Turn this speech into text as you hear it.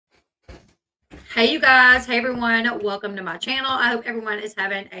Hey, you guys. Hey, everyone. Welcome to my channel. I hope everyone is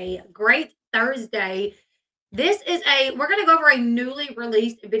having a great Thursday. We're going to go over a newly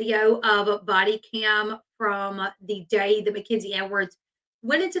released video of body cam from the day that Mackenzie Edwards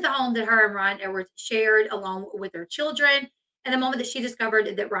went into the home that her and Ryan Edwards shared along with their children, and the moment that she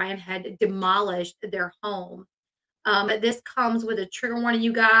discovered that Ryan had demolished their home. This comes with a trigger warning,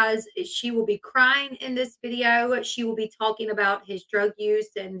 you guys. She will be crying in this video. She will be talking about his drug use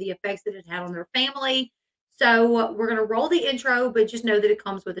and the effects that it had on their family. So we're going to roll the intro, but just know that it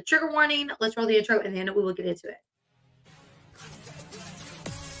comes with a trigger warning. Let's roll the intro and then we will get into it.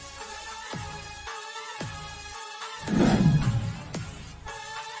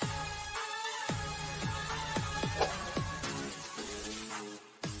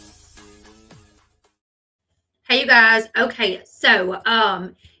 Hey, you guys. Okay, so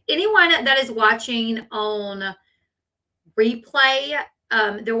anyone that is watching on replay,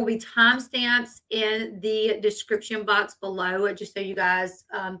 there will be timestamps in the description box below, just so you guys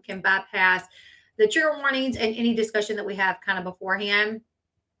can bypass the trigger warnings and any discussion that we have kind of beforehand.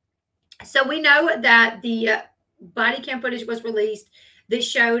 So we know that the body cam footage was released that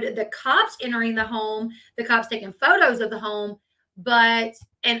showed the cops entering the home, the cops taking photos of the home,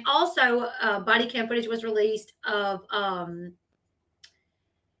 and also body cam footage was released of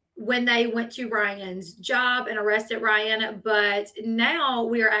when they went to Ryan's job and arrested Ryan. But now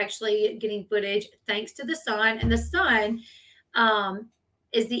we are actually getting footage thanks to The Sun. And The Sun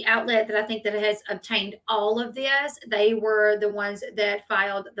is the outlet that I think that has obtained all of this. They were the ones that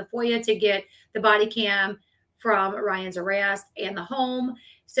filed the FOIA to get the body cam from Ryan's arrest and the home.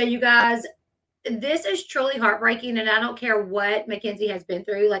 So you guys, this is truly heartbreaking, and I don't care what Mackenzie has been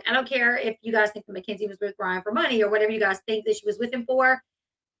through. Like, I don't care if you guys think that Mackenzie was with Ryan for money or whatever you guys think that she was with him for.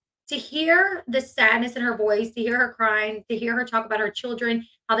 To hear the sadness in her voice, to hear her crying, to hear her talk about her children,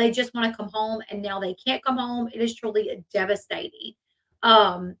 how they just want to come home and now they can't come home, it is truly devastating.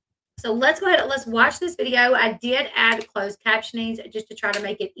 So let's go ahead and let's watch this video. I did add closed captionings just to try to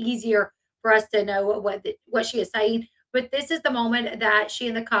make it easier for us to know what she is saying. But this is the moment that she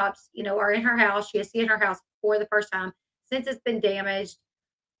and the cops, are in her house. She is seeing her house for the first time since it's been damaged.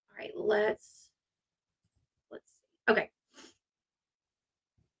 All right, let's see. Okay.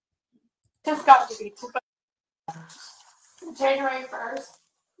 Just got to be January 1st,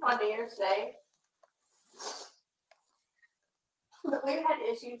 on New Year's Day. But we've had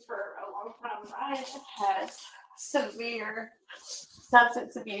issues for a long time. Ryan has severe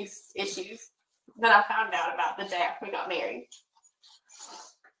substance abuse issues that I found out about the day after we got married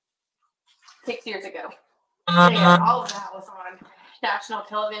 6 years ago. And all of that was on national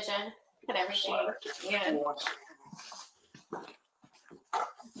television and everything. And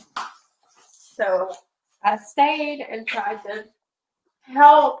so I stayed and tried to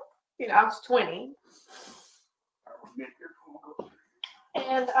help. I was 20.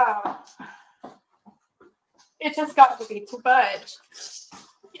 And it just got to be too much.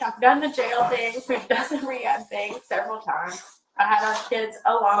 I've done the jail thing. We've done the rehab thing several times. I had our kids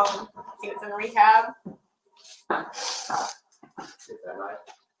alone. He was in rehab.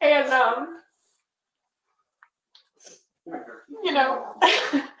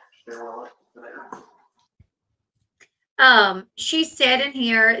 And she said in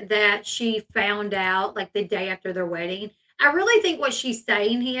here that she found out like the day after their wedding. I really think what she's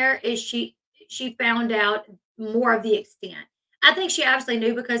saying here is she found out more of the extent. I think she absolutely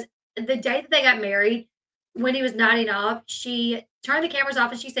knew, because the day that they got married, when he was nodding off, she turned the cameras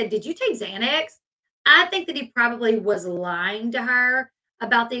off and she said, "Did you take Xanax?" I think that he probably was lying to her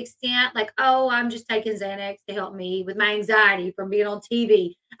about the extent, like, "Oh, I'm just taking Xanax to help me with my anxiety from being on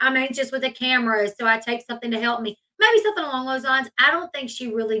TV. I'm anxious with the cameras, so I take something to help me." Maybe something along those lines. I don't think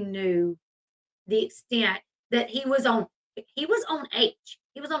she really knew the extent that he was on H. He was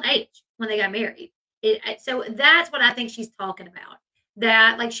on H when they got married. So that's what I think she's talking about.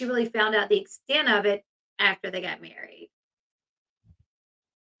 That, like, she really found out the extent of it after they got married.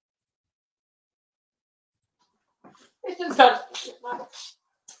 It just got.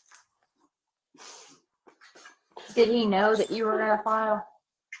 Did he know that you were going to file?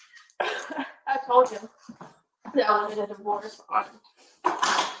 I told him that I wanted a divorce on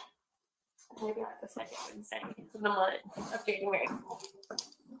maybe the second Wednesday in the month of January.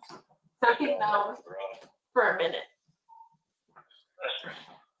 So he knows for a minute.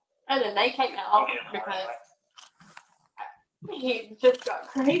 And then they came out because he just got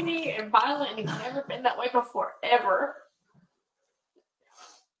crazy and violent, and he's never been that way before, ever.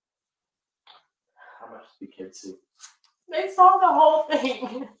 How much did the kids see? They saw the whole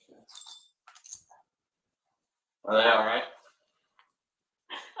thing. Are they all right?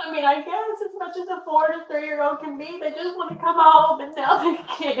 I mean, I guess as much as a 4 to 3-year-old can be, they just want to come home and now they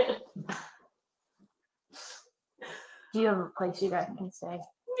can't. Do you have a place you guys can stay?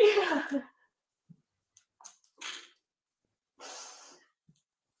 Yeah.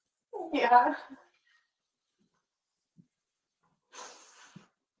 Yeah.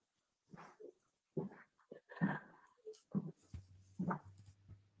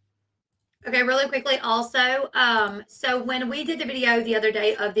 Okay, really quickly also, so when we did the video the other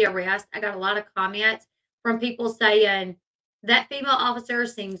day of the arrest, I got a lot of comments from people saying that female officer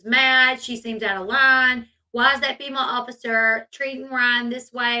seems mad, she seems out of line. Why is that female officer treating Ryan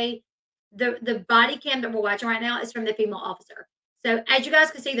this way? The body cam that we're watching right now is from the female officer. So as you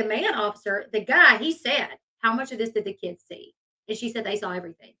guys can see, the man officer, the guy, he said, how much of this did the kids see? And she said they saw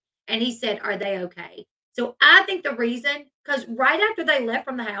everything. And he said, are they okay? So I think the reason, because right after they left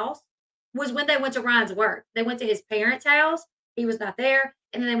from the house, was when they went to Ryan's work. They went to his parents' house. He was not there.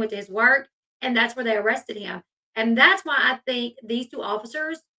 And then they went to his work. And that's where they arrested him. And that's why I think these two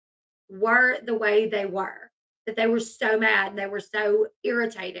officers were the way they were, that they were so mad and they were so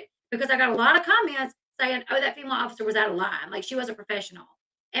irritated. Because I got a lot of comments saying, oh, that female officer was out of line. Like she wasn't professional.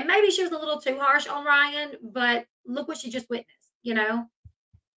 And maybe she was a little too harsh on Ryan, but look what she just witnessed, you know?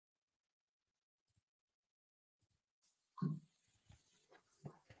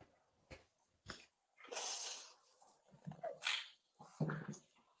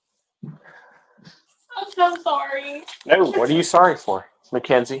 I'm so sorry. No, what are you sorry for,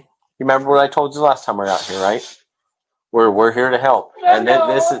 Mackenzie? You remember what I told you last time we were out here, right? We're here to help, and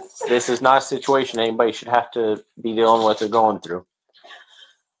this is not a situation anybody should have to be dealing with or going through.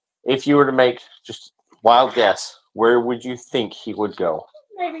 If you were to make just wild guess, where would you think he would go?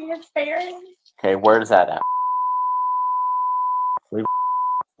 Maybe his parents. Okay, where is that at? We're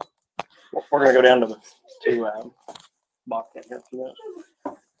gonna go down to box that here for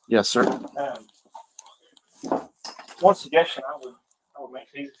that. Yes, sir. One suggestion I would make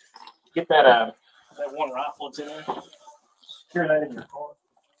is get that one rifle that's in there. Secure that in your car.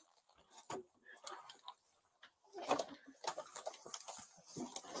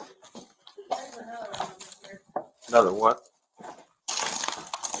 Another what?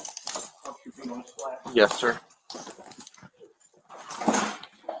 Yes, sir.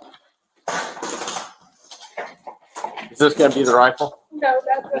 Is this going to be the rifle? No,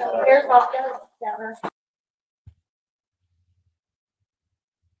 that's an airsoft counter.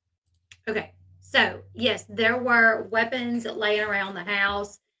 Okay, so yes, there were weapons laying around the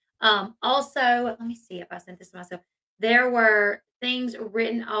house. Also, let me see if I sent this to myself. There were things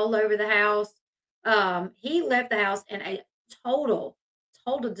written all over the house. He left the house in a total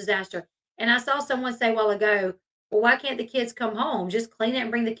disaster. And I saw someone say a while ago, well, why can't the kids come home? Just clean it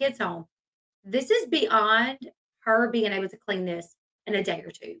and bring the kids home. This is beyond her being able to clean this in a day or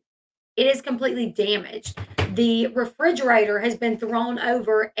two. It is completely damaged. The refrigerator has been thrown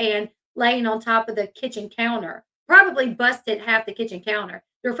over and laying on top of the kitchen counter, probably busted half the kitchen counter.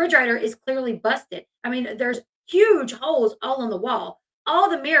 The refrigerator is clearly busted. I mean, there's huge holes all on the wall. All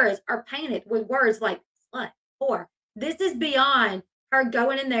the mirrors are painted with words like slut, whore. This is beyond her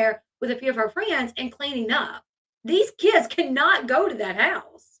going in there with a few of her friends and cleaning up. These kids cannot go to that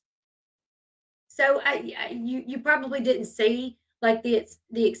house. So you probably didn't see like the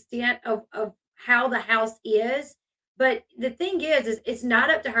extent of how the house is. But the thing is it's not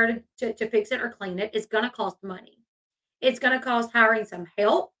up to her to fix it or clean it. It's going to cost money. It's going to cost hiring some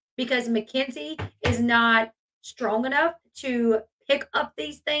help because Mackenzie is not strong enough to pick up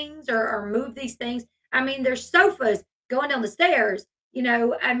these things or move these things. I mean, there's sofas going down the stairs. You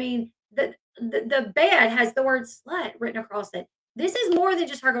know, I mean, the bed has the word slut written across it. This is more than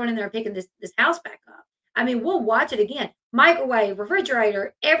just her going in there and picking this house back up. I mean, we'll watch it again. Microwave,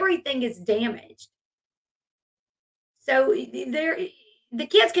 refrigerator, everything is damaged. So the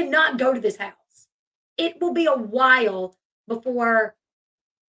kids cannot go to this house. It will be a while before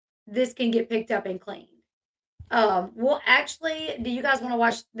this can get picked up and cleaned. Well, actually, do you guys want to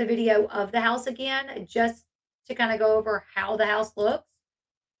watch the video of the house again, just to kind of go over how the house looks?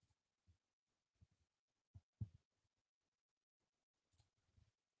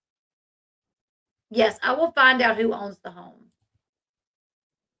 Yes, I will find out who owns the home.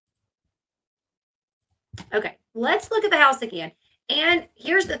 Okay, let's look at the house again. And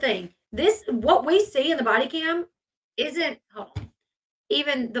here's the thing. What we see in the body cam isn't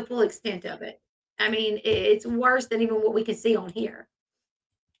even the full extent of it. I mean, it's worse than even what we can see on here.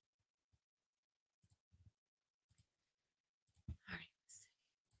 All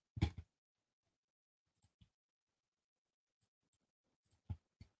right.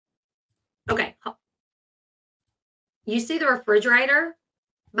 Okay. You see the refrigerator?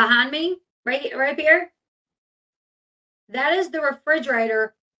 behind me, right here, that is the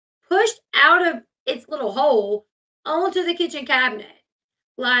refrigerator pushed out of its little hole onto the kitchen cabinet.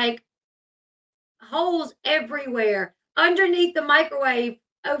 Like holes everywhere. Underneath the microwave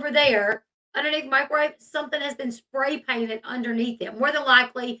over there, underneath the microwave, something has been spray painted underneath it. More than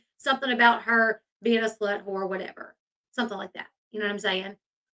likely, something about her being a slut whore, whatever. Something like that. You know what I'm saying?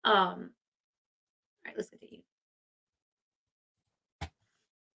 All right, let's continue.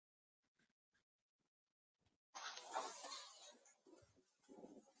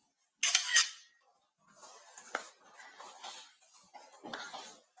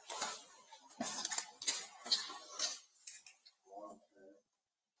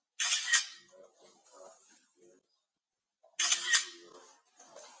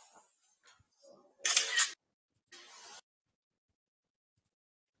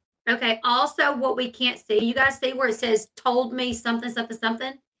 Okay, also what we can't see, you guys see where it says told me something, something,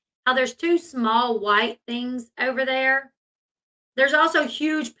 something? How there's two small white things over there? There's also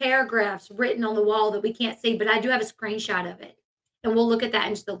huge paragraphs written on the wall that we can't see, but I do have a screenshot of it. And we'll look at that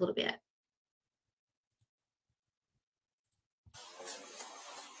in just a little bit.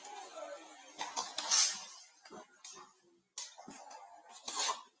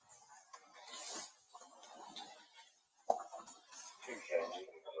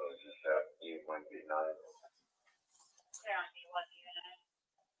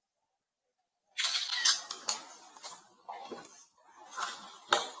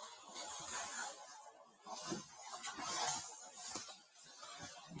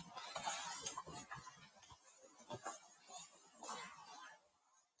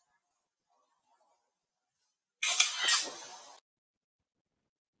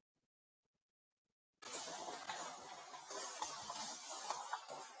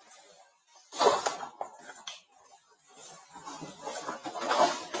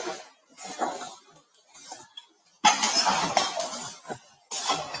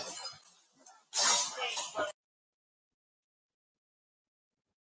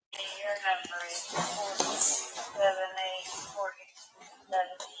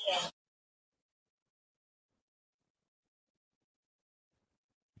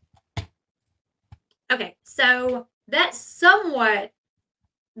 Okay, so that's somewhat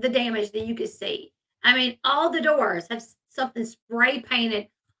the damage that you could see. I mean, all the doors have something spray painted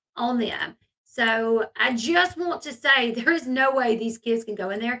on them. So I just want to say there is no way these kids can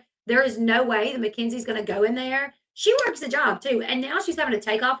go in there. There is no way that Mackenzie's going to go in there. She works a job too, and now she's having to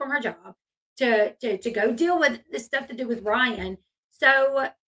take off from her job to go deal with the stuff to do with Ryan. So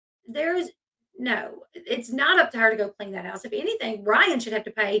there's no, it's not up to her to go clean that house. If anything, Ryan should have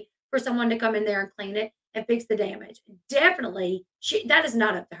to pay for someone to come in there and clean it and fix the damage. Definitely, that is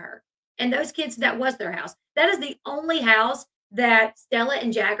not up to her. And those kids, that was their house. That is the only house that Stella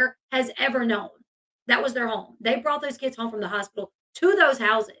and Jagger has ever known. That was their home. They brought those kids home from the hospital to those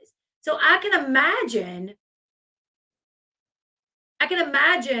houses. So I can imagine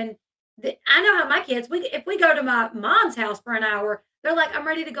that I know how my kids, if we go to my mom's house for an hour, they're like, I'm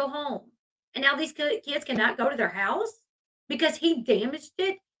ready to go home. And now these kids cannot go to their house because he damaged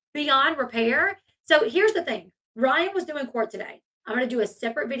it beyond repair. So here's the thing. Ryan was doing court today. I'm going to do a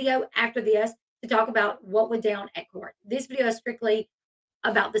separate video after this to talk about what went down at court. This video is strictly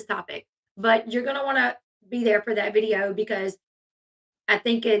about this topic, but you're going to want to be there for that video because I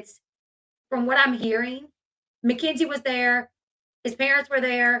think it's, from what I'm hearing, Mackenzie was there, his parents were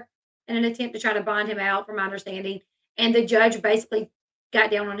there in an attempt to try to bond him out, from my understanding, and the judge basically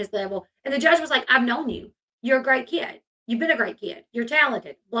got down on his level, and the judge was like, I've known you. You're a great kid. You've been a great kid. You're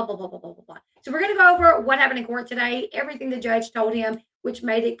talented, blah, blah, blah, blah, blah, blah, blah. So we're going to go over what happened in court today, everything the judge told him, which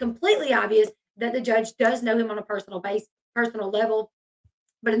made it completely obvious that the judge does know him on a personal level.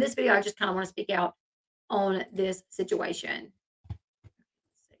 But in this video, I just kind of want to speak out on this situation.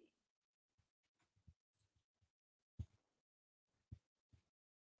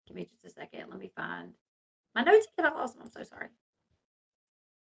 Give me just a second. Let me find my notes. I lost them. I'm so sorry.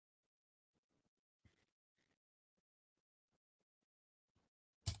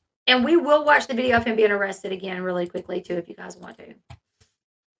 And we will watch the video of him being arrested again really quickly, too, if you guys want to.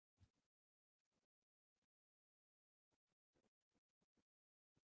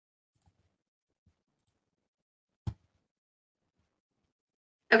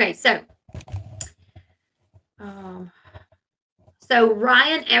 Okay, so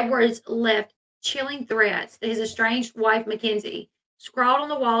Ryan Edwards left chilling threats that his estranged wife, Mackenzie, scrawled on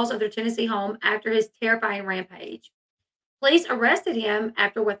the walls of their Tennessee home after his terrifying rampage. Police arrested him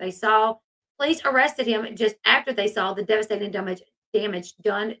after what they saw. Police arrested him just after they saw the devastating damage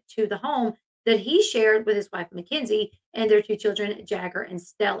done to the home that he shared with his wife, Mackenzie, and their 2 children, Jagger and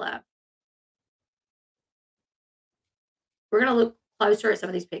Stella. We're going to look closer at some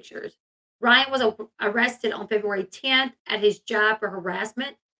of these pictures. Ryan was arrested on February 10th at his job for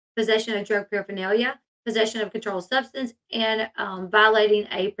harassment, possession of drug paraphernalia, possession of controlled substance, and violating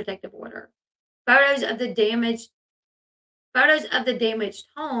a protective order. Photos of the damaged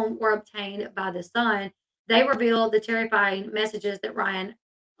home were obtained by the Sun. They reveal the terrifying messages that Ryan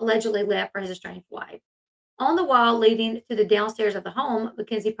allegedly left for his estranged wife. On the wall leading to the downstairs of the home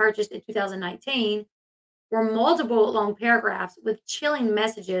Mackenzie purchased in 2019 were multiple long paragraphs with chilling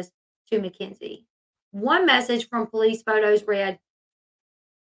messages to Mackenzie. One message from police photos read,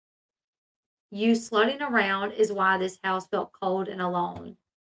 "You slutting around is why this house felt cold and alone.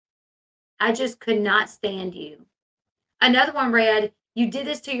 I just could not stand you." Another one read, "You did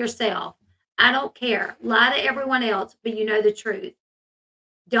this to yourself. I don't care. Lie to everyone else, but you know the truth.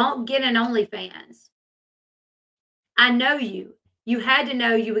 Don't get an OnlyFans. I know you. You had to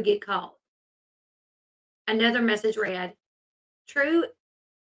know you would get caught." Another message read, True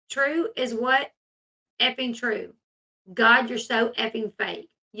is what effing true. God, you're so effing fake.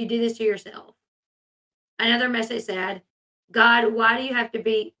 You did this to yourself." Another message said, God, why do you have to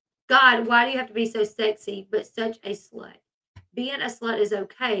be so sexy but such a slut? Being a slut is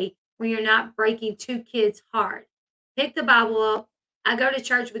okay when you're not breaking 2 kids' heart. Pick the Bible up. I go to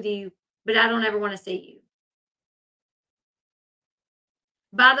church with you, but I don't ever want to see you.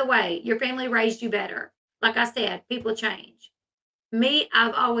 By the way, your family raised you better. Like I said, people change. Me,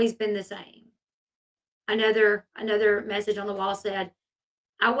 I've always been the same. Another message on the wall said,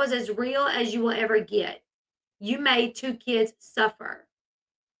 I was as real as you will ever get. You made 2 kids suffer.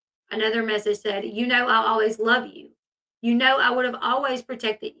 Another message said, you know I'll always love you. You know I would have always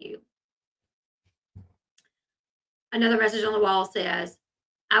protected you. Another message on the wall says,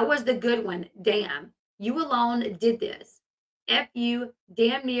 I was the good one. Damn. You alone did this. F you.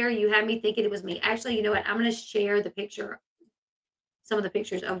 Damn near you had me thinking it was me. Actually, you know what? I'm going to share the picture, some of the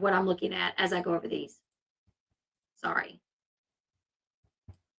pictures of what I'm looking at as I go over these. Sorry.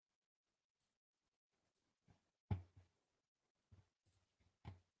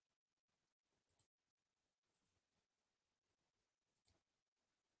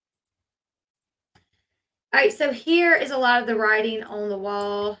 All right, so here is a lot of the writing on the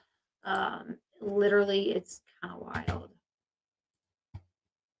wall. Literally, it's kind of wild.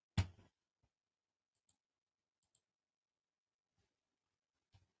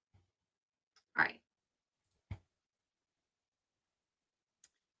 All right.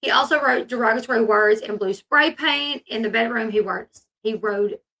 He also wrote derogatory words in blue spray paint. In the bedroom, he wrote the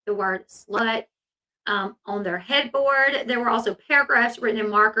word slut on their headboard. There were also paragraphs written in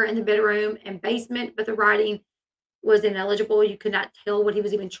marker in the bedroom and basement, but the writing was ineligible. You could not tell what he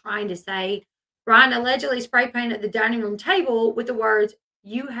was even trying to say. Ryan allegedly spray painted the dining room table with the words,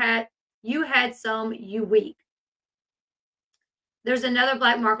 you had some, you weak. There's another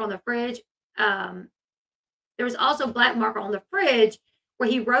black mark on the fridge. There was also a black marker on the fridge where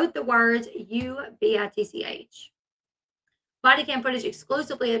he wrote the words U-B-I-T-C-H. Body cam footage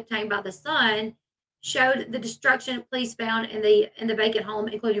exclusively obtained by the Sun showed the destruction police found in the vacant home,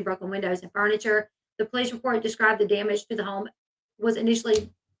 including broken windows and furniture. The police report described the damage to the home was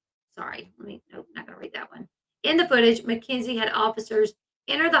initially, not going to read that one. In the footage, Mackenzie had officers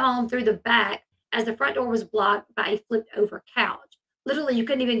enter the home through the back as the front door was blocked by a flipped over couch. Literally, you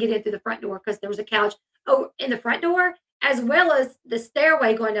couldn't even get in through the front door because there was a couch in the front door, as well as the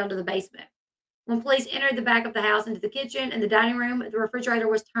stairway going down to the basement. When police entered the back of the house into the kitchen and the dining room, the refrigerator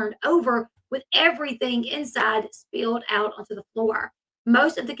was turned over with everything inside spilled out onto the floor.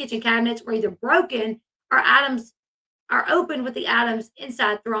 Most of the kitchen cabinets were either broken or items are open with the items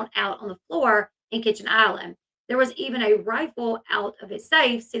inside thrown out on the floor in kitchen island. There was even a rifle out of its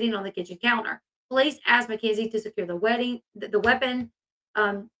safe sitting on the kitchen counter. Police asked Mackenzie to secure the weapon.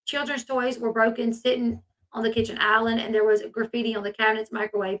 Children's toys were broken, sitting on the kitchen island, and there was graffiti on the cabinets,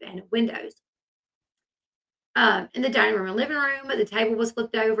 microwave, and windows. In the dining room and living room, the table was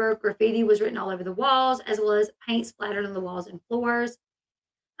flipped over. Graffiti was written all over the walls, as well as paint splattered on the walls and floors.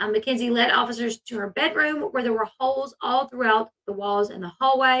 Mackenzie led officers to her bedroom, where there were holes all throughout the walls and the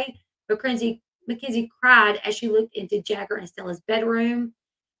hallway. Mackenzie cried as she looked into Jagger and Stella's bedroom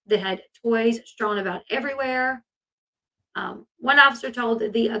that had toys strewn about everywhere. One officer told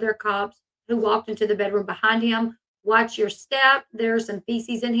the other cops who walked into the bedroom behind him, watch your step. There's some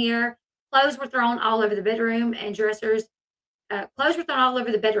feces in here. Clothes were thrown all over the bedroom and dressers. Clothes were thrown all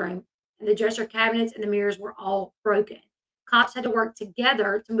over the bedroom, and the dresser cabinets and the mirrors were all broken. Cops had to work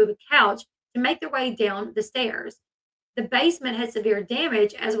together to move a couch to make their way down the stairs. The basement had severe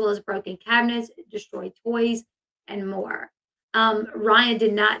damage, as well as broken cabinets, destroyed toys, and more. Ryan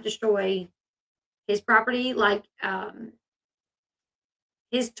did not destroy his property, like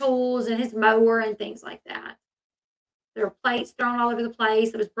his tools and his mower and things like that. There were plates thrown all over the place.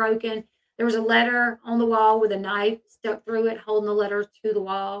 It was broken. There was a letter on the wall with a knife stuck through it, holding the letter to the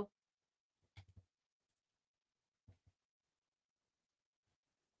wall.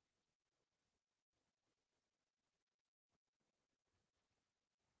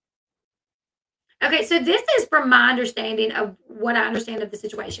 Okay, so this is from my understanding of what I understand of the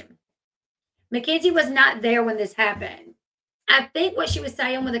situation. Mackenzie was not there when this happened. I think what she was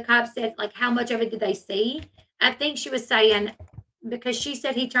saying when the cops said, like, how much of it did they see? I think she was saying, because she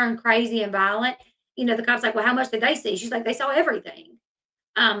said he turned crazy and violent, you know, the cops like, well, how much did they see? She's like, they saw everything.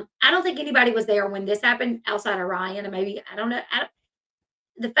 I don't think anybody was there when this happened outside of Ryan, and maybe, I don't know.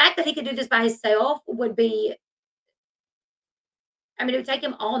 The fact that he could do this by himself would be, I mean, it would take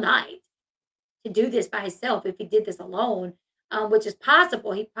him all night to do this by himself if he did this alone, which is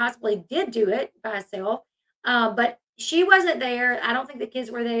possible. He possibly did do it by himself, but she wasn't there. I don't think the kids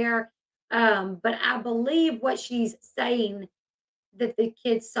were there, but I believe what she's saying, that the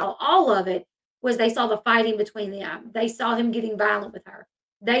kids saw all of it, was they saw the fighting between them. They saw him getting violent with her.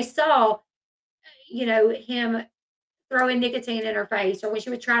 They saw, you know, him throwing nicotine in her face, or when she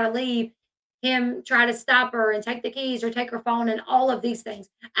would try to leave, him try to stop her and take the keys or take her phone and all of these things.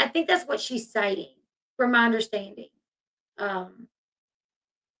 I think that's what she's saying, from my understanding. I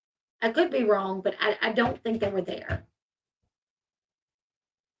could be wrong, but I don't think they were there.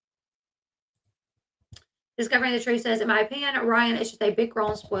 Discovering the Truth says, in my opinion, Ryan is just a big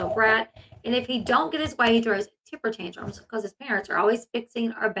grown spoiled brat. And if he don't get his way, he throws temper tantrums because his parents are always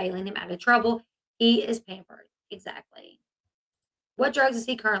fixing or bailing him out of trouble. He is pampered. Exactly. What drugs is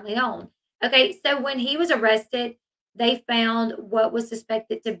he currently on? Okay, so when he was arrested, they found what was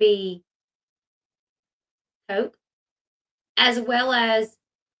suspected to be coke, as well as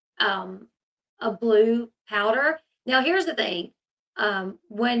a blue powder. Now, here's the thing.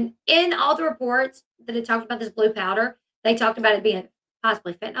 When in all the reports that it talked about this blue powder, they talked about it being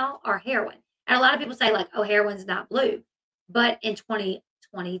possibly fentanyl or heroin. And a lot of people say, like, oh, heroin's not blue. But in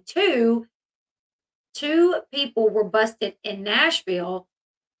 2022, 2 people were busted in Nashville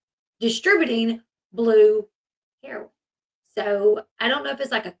distributing blue heroin. So I don't know if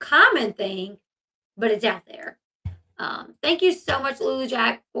it's like a common thing, but it's out there. Thank you so much, Lulu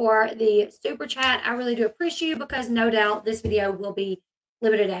Jack, for the super chat. I really do appreciate you, because no doubt this video will be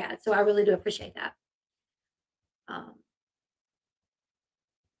limited ads. So I really do appreciate that.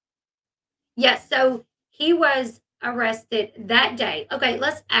 Yes, so he was arrested that day. Okay,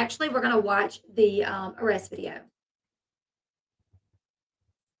 we're going to watch the arrest video.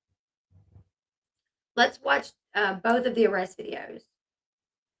 Let's watch both of the arrest videos.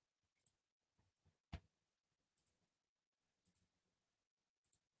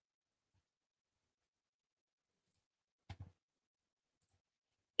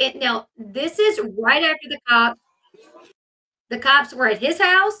 Now, this is right after the cops were at his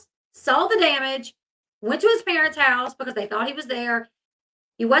house, saw the damage, went to his parents' house because they thought he was there.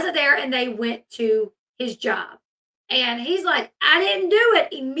 He wasn't there, and they went to his job. And he's like, I didn't do it.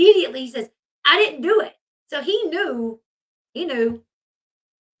 Immediately, he says, I didn't do it. So he knew. He knew.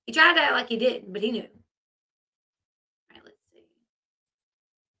 He tried to act like he didn't, but he knew. All right, let's see.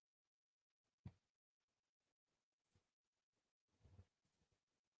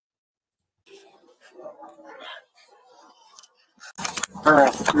 All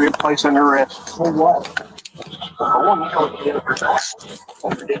right, you're in place under arrest. For what? For one, you know, I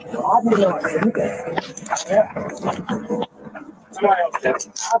didn't know I did that. Yeah. Somebody else did.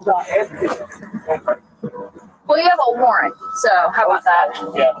 I've got everything. Well, you have a warrant, so how about that?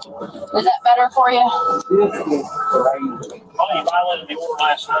 Yeah. Is that better for you? This is crazy. Oh, you violated the order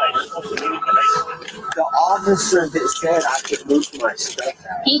last night. You're supposed to move The officer that said I could move my stuff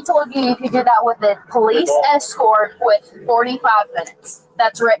out. He told you you could do that with a police escort with 45 minutes.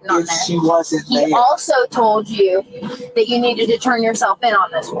 That's written on If there. she wasn't He there. also told you that you needed to turn yourself in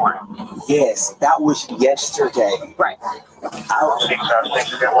on this warrant. Yes, that was yesterday. Right. Well,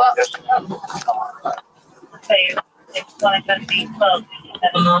 it's going to be closed.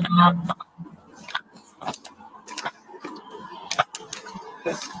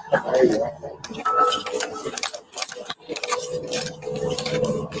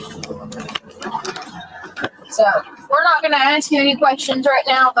 So we're not going to ask you any questions right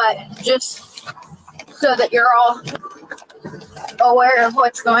now, but just so that you're all aware of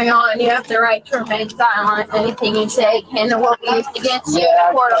what's going on, you have the right to remain silent. Anything you say can and will be used against you in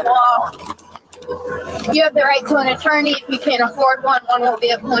a court of law. You have the right to an attorney. If you can't afford one, one will be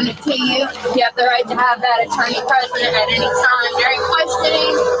appointed to you. You have the right to have that attorney present at any time during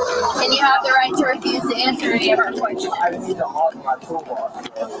questioning, and you have the right to refuse to answer any of our questions. I need to haul my toolbox.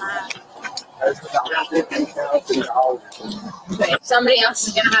 That's about $50,000. Okay, somebody else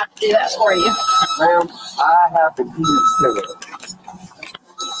is gonna have to do that for you. Ma'am, I have the keys to it.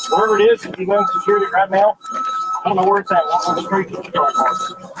 Wherever it is, if you go in security right now, I don't know where it's at. Walk on the street. Okay.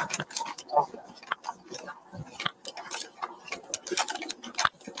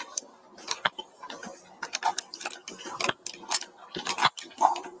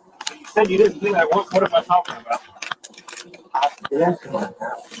 You said you didn't do that. What am I talking about? I finished my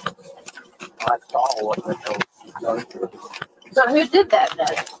house. I saw what the hell was going through. So who did that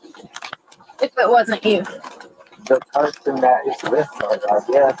then? If it wasn't you. The person that is with her,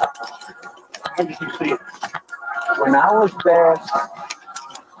 I guess. How did you see it? When I was there,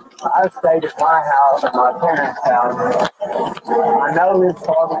 I stayed at my house and my parents' house. I know his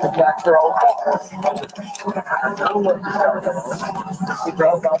father because that's their old car. I know what he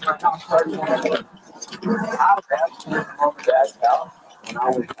drove off my house 30 minutes. I was asking his mom and dad's house when I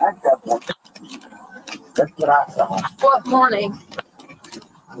was at that one. That's what I saw. What morning?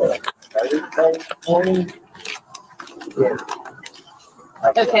 Thursday morning. Yeah.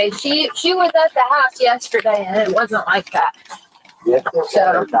 Okay, she was at the house yesterday and it wasn't like that. Yes,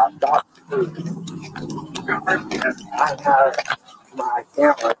 So I have my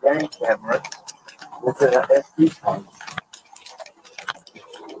camera, game camera, with an SD card.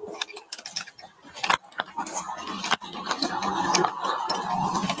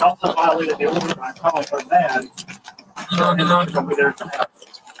 Also violated the order by calling her dad. So his mom told me there's a house.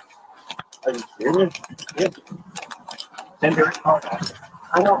 Are you serious? Yep. Send her a card out.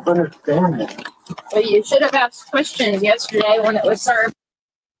 I don't understand that. well, you should have asked questions yesterday when it was served.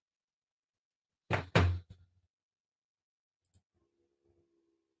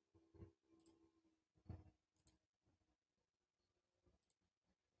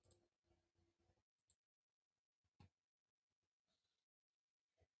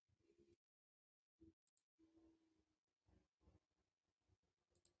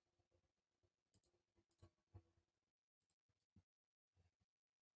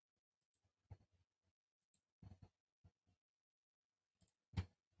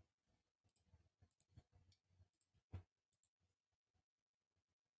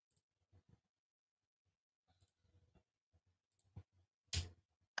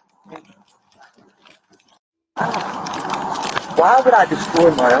 Why would I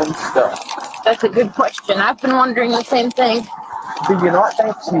destroy my own stuff? That's a good question. I've been wondering the same thing. Do you not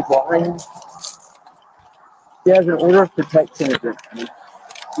think she's lying? She has an order of protection against me.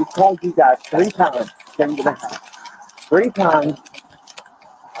 She called you guys 3 times, came to the house. 3 times.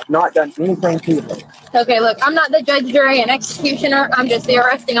 I've not done anything to her. Okay, look, I'm not the judge, jury, and executioner. I'm just the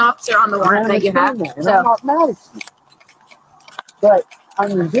arresting officer on the warrant that you have. And I'm So, not mad at you. But, I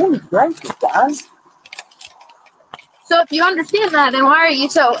mean, goodness gracious, guys. so if you understand that, then why are you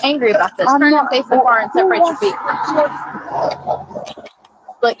so angry about this? Turn and face the car and separate your feet.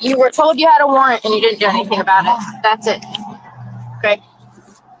 Look, you were told you had a warrant and you didn't do anything about it. That's it. Okay.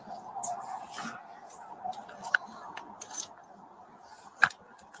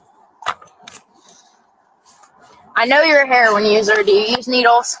 I know you're a heroin user. Do you use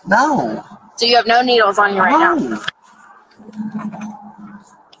needles? No. So you have no needles on you right now. No.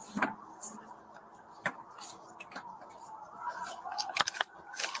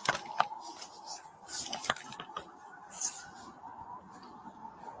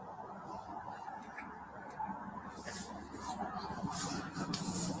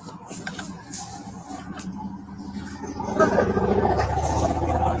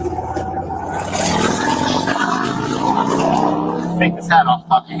 Take this hat off,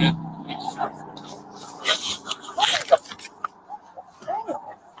 top of your head.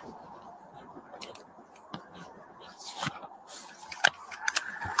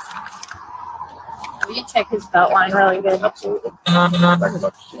 You check his belt line really good.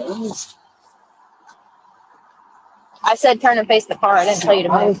 I said turn and face the car. I didn't tell you to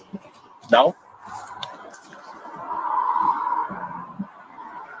move. No.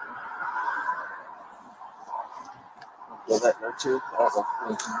 Was that no too?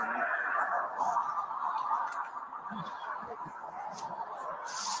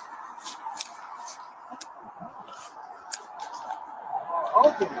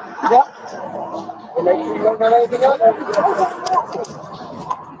 Yep. And make sure you don't have anything else.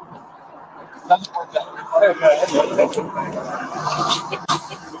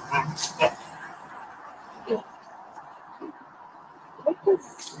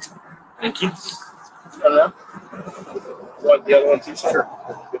 Thank you. Thank you, sir.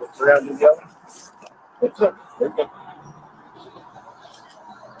 Around the other. Yes, sir. Okay.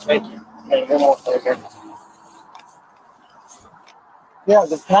 Thank you. Hey, one more second. Yeah,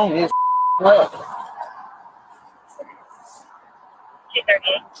 the paint is wet.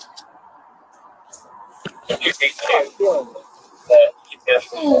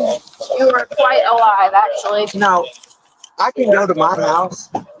 238. You were quite alive, actually. No, I can go to my house.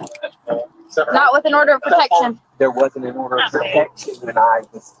 Not with an order of protection. There wasn't an order of protection when I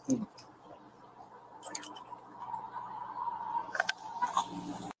was here.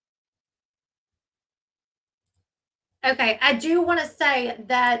 Okay, I do want to say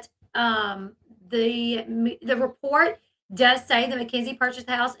that the report does say that Mackenzie purchased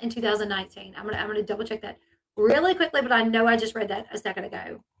the house in 2019. I'm gonna double check that really quickly, but I know I just read that a second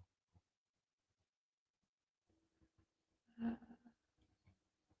ago.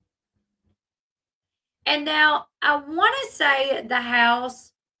 And now I want to say the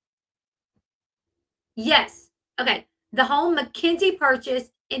house. Yes. Okay. The home Mackenzie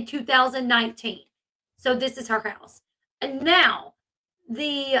purchased in 2019. So this is her house. And now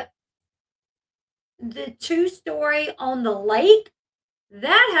the 2-story on the lake,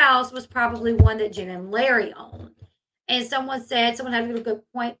 that house was probably one that Jen and Larry owned. And someone had a good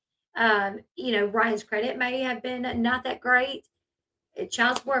point. Ryan's credit may have been not that great.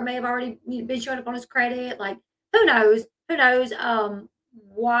 Child support may have already been showing up on his credit. Like, who knows? Who knows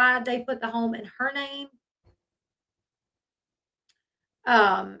why they put the home in her name?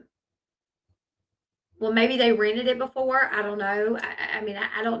 Well, maybe they rented it before. I don't know.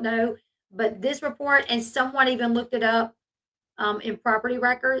 I don't know. But this report, and someone even looked it up in property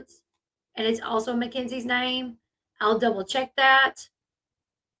records, and it's also Mackenzie's name. I'll double check that.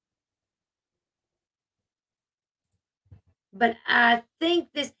 But I think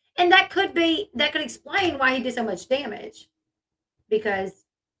this, and that could explain why he did so much damage. Because,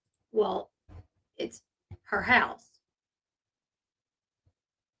 well, it's her house.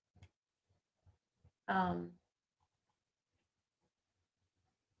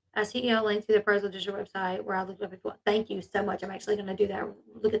 I see a link to the Presidential District website where I looked up before. Thank you so much. I'm actually going to do that.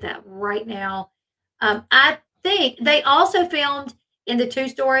 Look at that right now. I think they also filmed in the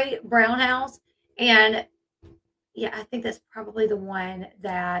 2-story brown house. And yeah, I think that's probably the one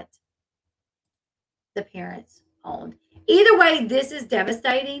that the parents owned. Either way, this is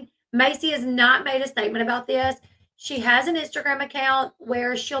devastating. Macy has not made a statement about this. She has an Instagram account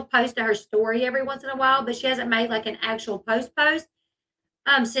where she'll post her story every once in a while, but she hasn't made like an actual post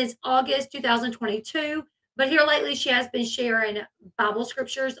since August 2022. But here lately, she has been sharing Bible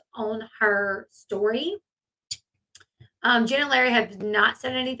scriptures on her story. Jen and Larry have not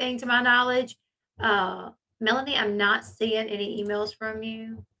said anything to my knowledge. Melanie, I'm not seeing any emails from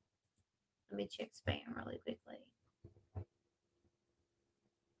you. Let me check spam really quickly.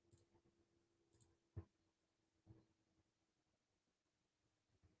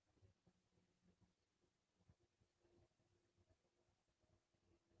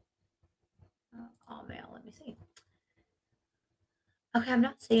 Oh, mail. Let me see. Okay, I'm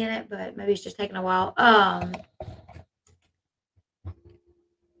not seeing it, but maybe it's just taking a while.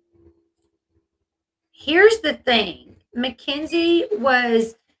 Here's the thing. Mackenzie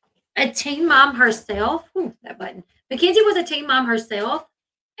was a teen mom herself. Ooh, that button. Mackenzie was a teen mom herself.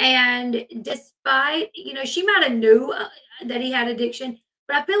 And despite, she might have knew that he had addiction,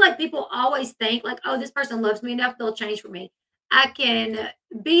 but I feel like people always think like, oh, this person loves me enough, they'll change for me. I can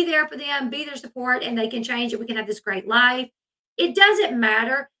be there for them, be their support, and they can change it. We can have this great life. It doesn't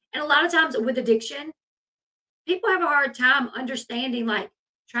matter. And a lot of times with addiction, people have a hard time understanding, like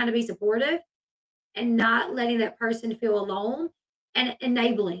trying to be supportive and not letting that person feel alone and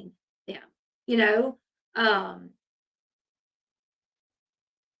enabling them,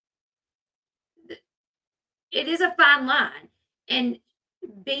 it is a fine line. And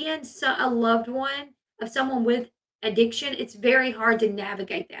being a loved one of someone with addiction, it's very hard to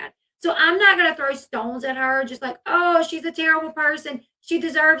navigate that. So I'm not going to throw stones at her just like, oh, she's a terrible person. She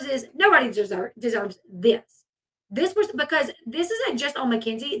deserves this. Nobody deserves this. This was because this isn't just on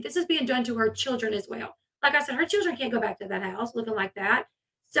Mackenzie. This is being done to her children as well. Like I said, her children can't go back to that house looking like that.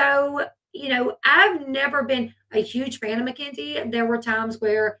 So, I've never been a huge fan of Mackenzie. There were times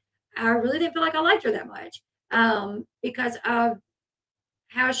where I really didn't feel like I liked her that much because of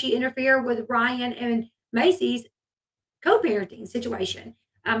how she interfered with Ryan and Macy's co-parenting situation.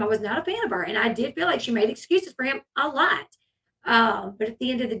 I was not a fan of her, and I did feel like she made excuses for him a lot. But at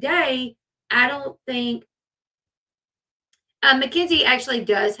the end of the day, I don't think Mackenzie actually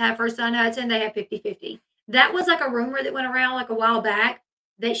does have her son Hudson. They have 50-50. That was like a rumor that went around like a while back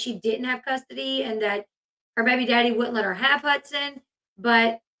that she didn't have custody and that her baby daddy wouldn't let her have Hudson,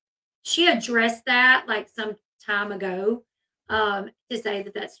 but she addressed that like some time ago to say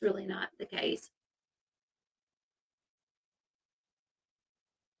that that's really not the case.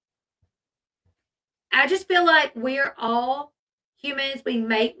 I just feel like we're all humans. We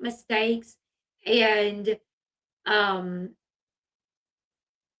make mistakes, and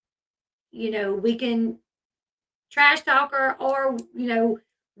we can trash talk her, or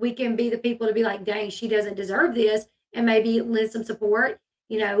we can be the people to be like, dang, she doesn't deserve this, and maybe lend some support.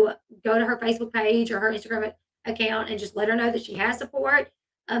 Go to her Facebook page or her Instagram account and just let her know that she has support.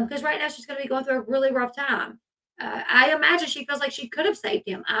 Because right now she's going to be going through a really rough time. I imagine she feels like she could have saved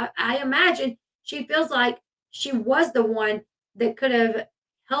him. I imagine she feels like she was the one that could have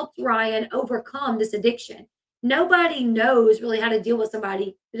helped Ryan overcome this addiction. Nobody knows really how to deal with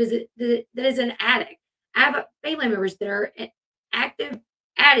somebody that is an addict. I have family members that are active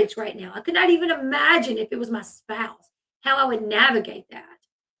addicts right now. I could not even imagine if it was my spouse, how I would navigate that.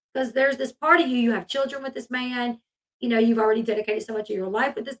 Because there's this part of you, you have children with this man, you've already dedicated so much of your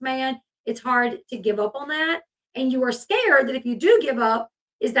life with this man. It's hard to give up on that. And you are scared that if you do give up,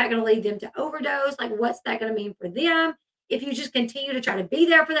 is that going to lead them to overdose? Like, what's that going to mean for them? If you just continue to try to be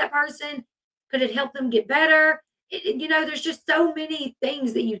there for that person, could it help them get better? There's just so many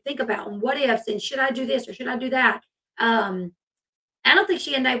things that you think about and what ifs and should I do this or should I do that? I don't think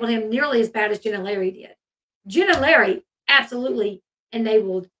she enabled him nearly as bad as Jen and Larry did. Jen and Larry absolutely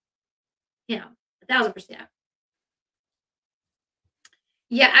enabled him 1,000%.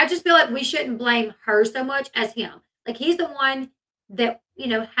 Yeah, I just feel like we shouldn't blame her so much as him. Like, he's the one that,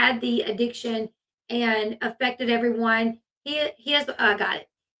 had the addiction and affected everyone. He is, I got it.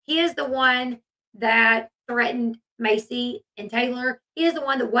 He is the one that threatened Macy and Taylor. He is the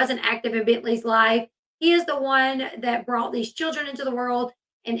one that wasn't active in Bentley's life. He is the one that brought these children into the world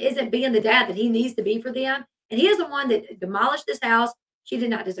and isn't being the dad that he needs to be for them. And he is the one that demolished this house. She did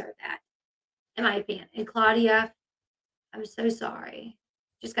not deserve that, in my opinion. And Claudia, I'm so sorry.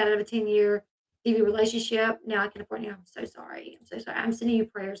 Just got out of a 10-year TV relationship. Now I can afford you. I'm so sorry. I'm so sorry. I'm sending you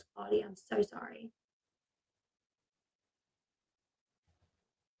prayers, Claudia. I'm so sorry.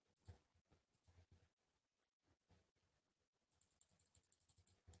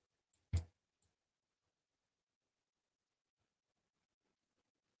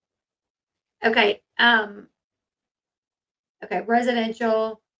 Okay. Okay.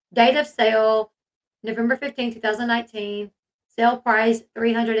 Residential date of sale, November 15, 2019. Sale price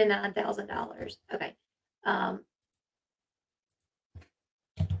 $309,000. Okay. I'm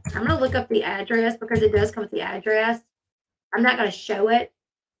going to look up the address because it does come with the address. I'm not going to show it,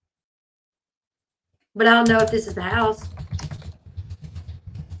 but I'll know if this is the house.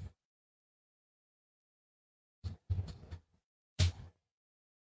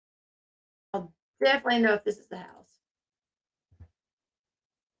 I'll definitely know if this is the house.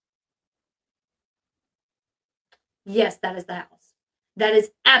 Yes, that is the house. That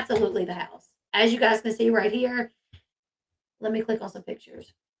is absolutely the house. As you guys can see right here, let me click on some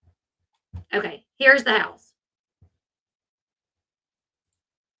pictures. Okay, here's the house.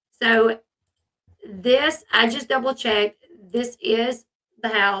 So this, I just double checked. This is the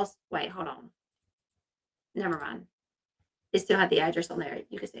house. Wait, hold on. Never mind. It still had the address on there.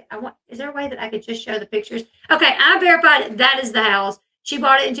 You can see. Is there a way that I could just show the pictures? Okay, I verified that is the house. She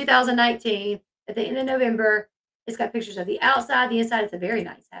bought it in 2019 at the end of November. It's got pictures of the outside, the inside. It's a very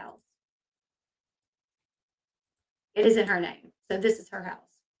nice house. It is in her name. So this is her house.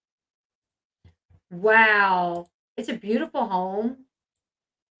 Wow. It's a beautiful home.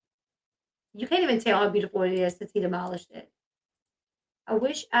 You can't even tell how beautiful it is since he demolished it. I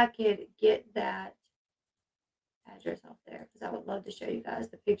wish I could get that address off there because I would love to show you guys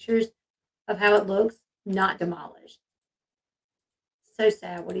the pictures of how it looks not demolished. So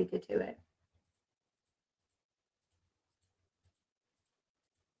sad what he did to it.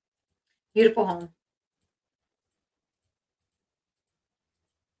 Beautiful home.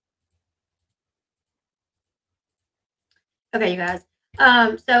 Okay, you guys.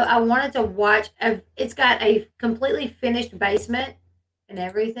 So I wanted to watch. It's got a completely finished basement and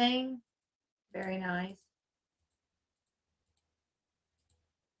everything. Very nice.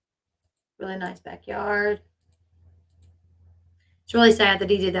 Really nice backyard. It's really sad that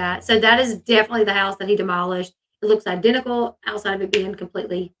he did that. So that is definitely the house that he demolished. It looks identical outside of it being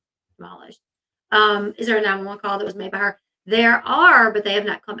completely demolished. Is there a 911 call that was made by her? There are, but they have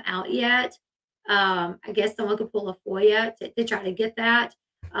not come out yet. I guess someone could pull a FOIA to try to get that.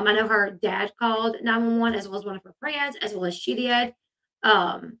 I know her dad called 911 as well as one of her friends, as well as she did.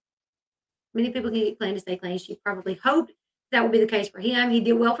 Many people can get claim to stay clean. She probably hoped that will be the case for him. He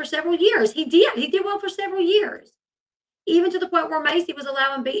did well for several years. He did well for several years, even to the point where Macy was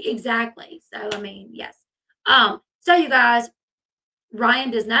allowing B. Exactly. So, I mean, yes. So you guys,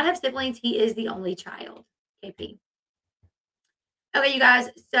 Ryan does not have siblings. He is the only child. KP. Okay, you guys.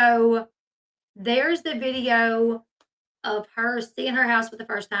 So there's the video of her seeing her house for the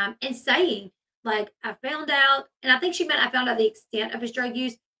first time and saying, like, I found out, and I think she meant I found out the extent of his drug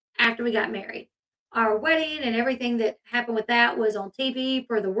use after we got married. Our wedding and everything that happened with that was on TV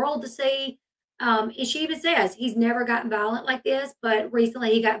for the world to see. And she even says he's never gotten violent like this, but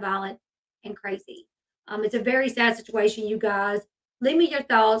recently he got violent and crazy. It's a very sad situation, you guys. Leave me your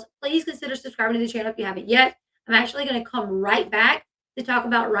thoughts. Please consider subscribing to the channel if you haven't yet. I'm actually going to come right back to talk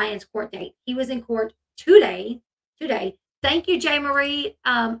about Ryan's court date. He was in court today. Thank you, J. Marie.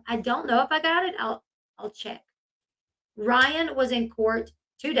 I don't know if I got it. I'll check. Ryan was in court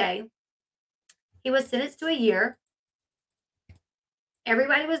today. He was sentenced to a year.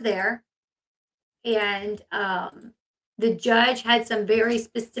 Everybody was there. And the judge had some very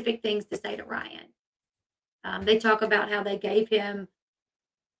specific things to say to Ryan. They talk about how they gave him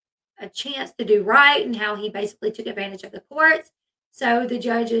a chance to do right and how he basically took advantage of the courts. So the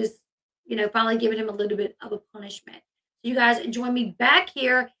judge is, finally giving him a little bit of a punishment. You guys join me back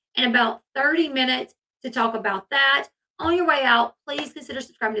here in about 30 minutes to talk about that. On your way out, please consider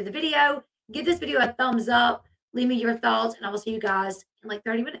subscribing to the video. Give this video a thumbs up. Leave me your thoughts, and I will see you guys in like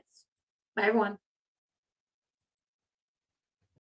 30 minutes. Bye, everyone.